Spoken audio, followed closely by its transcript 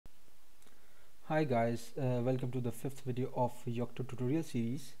Hi guys, welcome to the fifth video of Yocto tutorial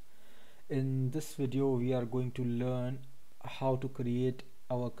series. In this video we are going to learn how to create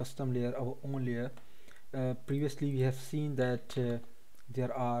our custom layer, our own layer. Previously we have seen that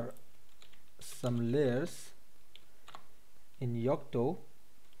there are some layers in Yocto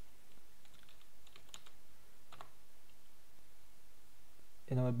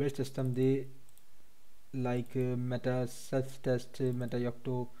in our build system. They like meta self-test, meta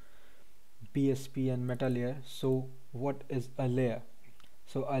Yocto, BSP and meta layer. So what is a layer?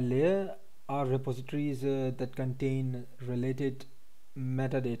 So a layer are repositories that contain related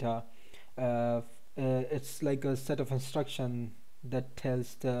metadata. It's like a set of instruction that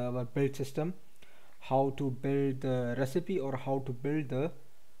tells our build system how to build the recipe or how to build the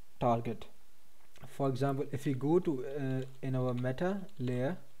target. For example, if we go to in our meta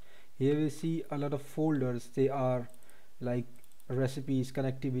layer, here we see a lot of folders. They are like recipes,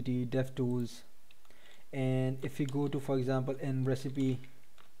 connectivity, dev tools. And if we go to, for example, in recipe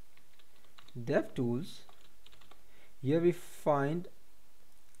dev tools, here we find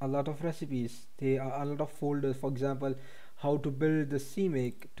a lot of recipes. There are a lot of folders. For example, how to build the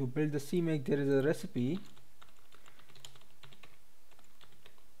CMake. To build the CMake, there is a recipe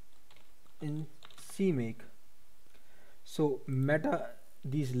in CMake. So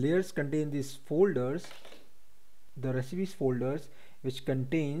these layers contain these folders, the recipes folders, which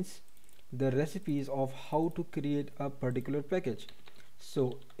contains the recipes of how to create a particular package.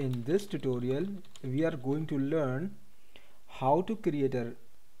 So in this tutorial we are going to learn how to create a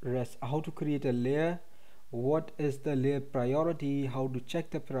layer, what is the layer priority, how to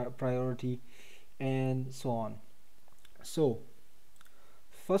check the priority, and so on. So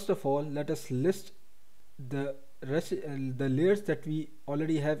first of all, let us list the layers that we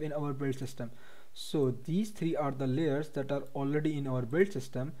already have in our build system. So these three are the layers that are already in our build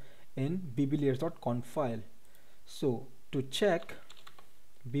system in bblayers.conf file. So to check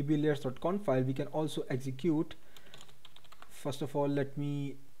bblayers.conf file, we can also execute. First of all, let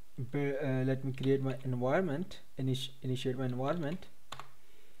me create my environment, initiate my environment.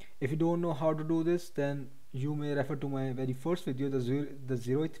 If you don't know how to do this, then you may refer to my very first video, the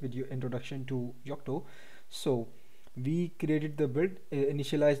 0th video, introduction to Yocto. So we created the build,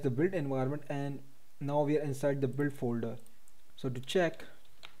 initialized the build environment, and now we are inside the build folder. So to check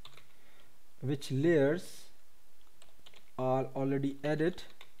which layers are already added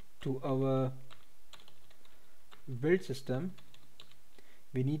to our build system,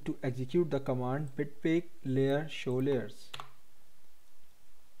 we need to execute the command bitbake-layer show layers.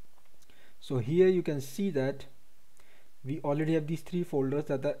 So here you can see that we already have these three folders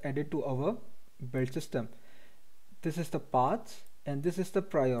that are added to our build system. This is the paths and this is the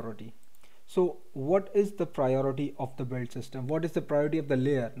priority. So what is the priority of the build system? What is the priority of the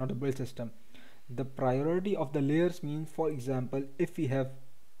layer, not the build system? The priority of the layers means, for example, if we have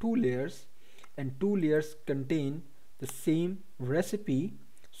two layers and two layers contain the same recipe,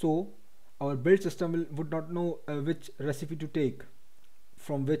 so our build system would not know which recipe to take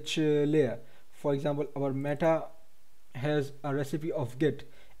from which layer. For example, our meta has a recipe of Git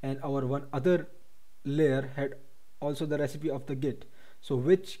and our one other layer had also the recipe of the Git. So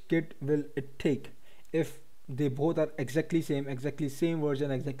which Git will it take if they both are exactly same version,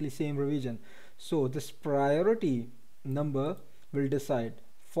 exactly same revision? So this priority number will decide.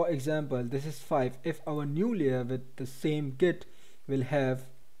 For example, this is 5. If our new layer with the same Git will have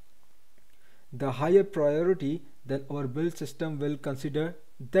the higher priority, then our build system will consider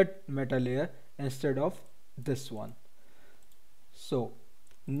that meta layer instead of this one. So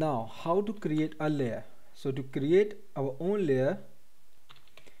now how to create a layer? So to create our own layer,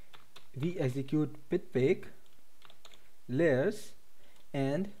 we execute bitbake-layers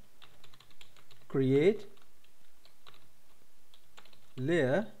and create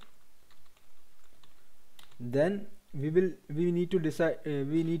layer. Then we need to decide,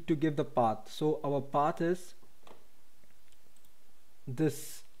 we need to give the path. So our path is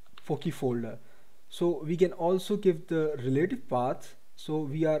this Pokey folder. So we can also give the relative path. So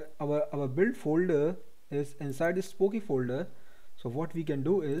we are our build folder is inside this Pokey folder. So what we can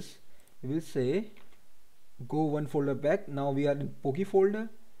do is we will say go one folder back. Now we are in Pokey folder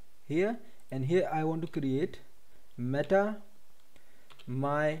here, and here I want to create meta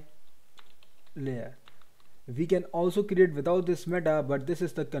my layer. We can also create without this meta, but this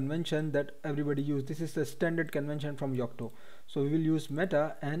is the convention that everybody use. This is the standard convention from Yocto. So we will use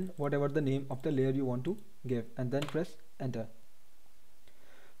meta and whatever the name of the layer you want to give, and then press enter.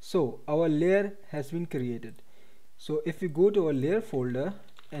 So our layer has been created. So if we go to our layer folder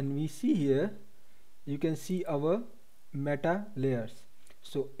and we see here, you can see our meta layers.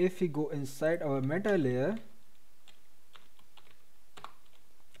 So if we go inside our meta layer,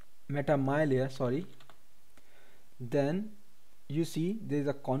 meta my layer, sorry, then you see there is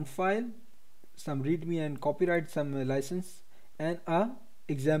a conf file, some readme and copyright, some license, and a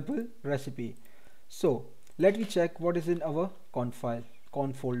example recipe. So let me check what is in our conf file,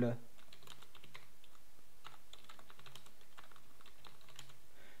 conf folder.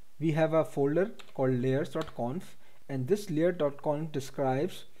 We have a folder called layers.conf, and this layer.conf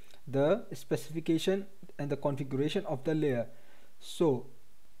describes the specification and the configuration of the layer. So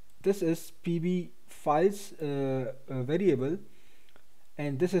this is pb files variable,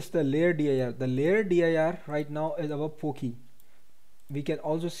 and this is the layer dir. The layer dir right now is our pokey. We can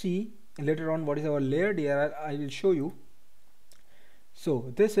also see later on what is our layer dir. I will show you.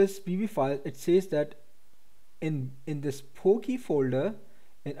 So this is pb file. It says that in this pokey folder,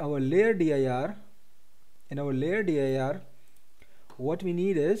 in our layer dir, what we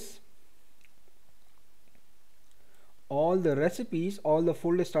need is all the recipes, all the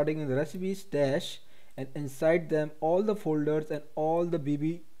folders starting in the recipes dash, and inside them all the folders and all the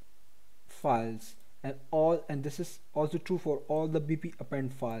bb files, and this is also true for all the bp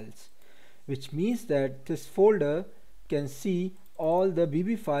append files, which means that this folder can see all the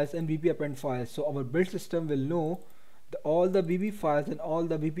bb files and bp append files. So our build system will know all the bb files and all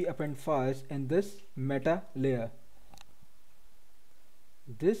the bp append files in this meta layer.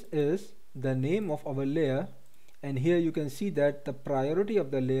 This is the name of our layer, and here you can see that the priority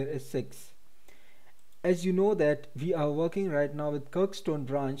of the layer is 6. As you know that we are working right now with Kirkstone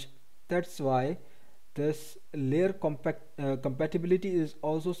branch, that's why this layer compatibility is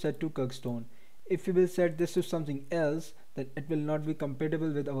also set to Kirkstone. If we will set this to something else, then it will not be compatible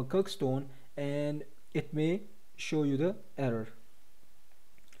with our Kirkstone, and it may show you the error.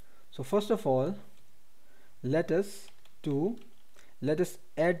 So first of all, let us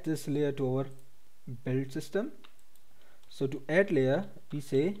add this layer to our build system. So to add layer, we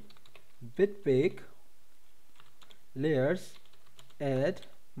say bitbake-layers add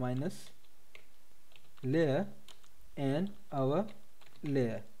minus layer and our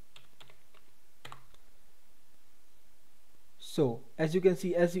layer. So as you can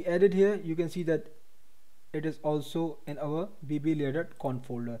see, as we added here, you can see that it is also in our bb-layer.conf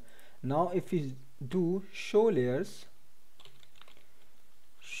folder. Now if we do show layers,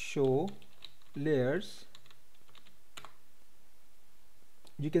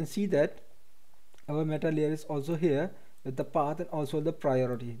 you can see that our meta layer is also here with the path and also the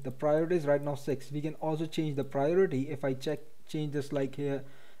priority. The priority is right now 6. We can also change the priority. If I change this like here,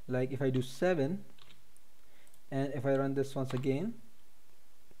 like if I do 7, and if I run this once again,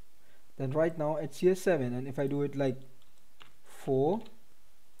 then right now it's here 7, and if I do it like 4,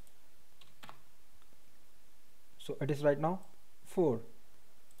 so it is right now 4.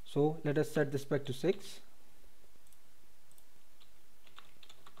 So let us set this back to 6,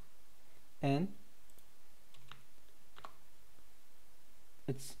 and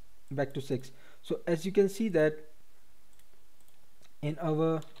it's back to 6. So as you can see that in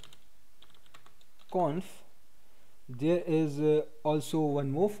our conf there is also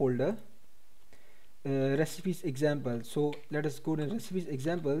one more folder, recipes example. So let us go to recipes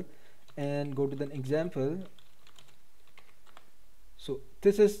example and go to the example. So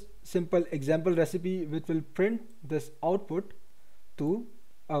this is simple example recipe which will print this output to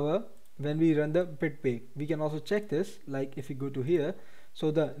our, when we run the bitbake. We can also check this, like if we go to here, so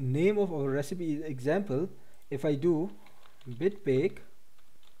the name of our recipe is example. If I do bitbake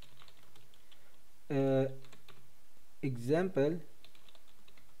example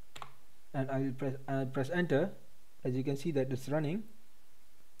and I will press enter, as you can see that it's running,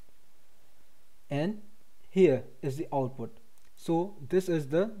 and here is the output. So this is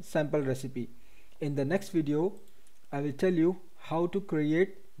the sample recipe. In the next video I will tell you how to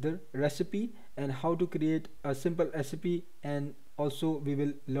create the recipe and how to create a simple recipe, and also we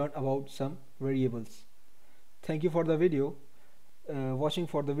will learn about some variables. Thank you for the video, watching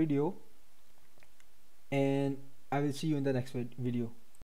for the video, and I will see you in the next video.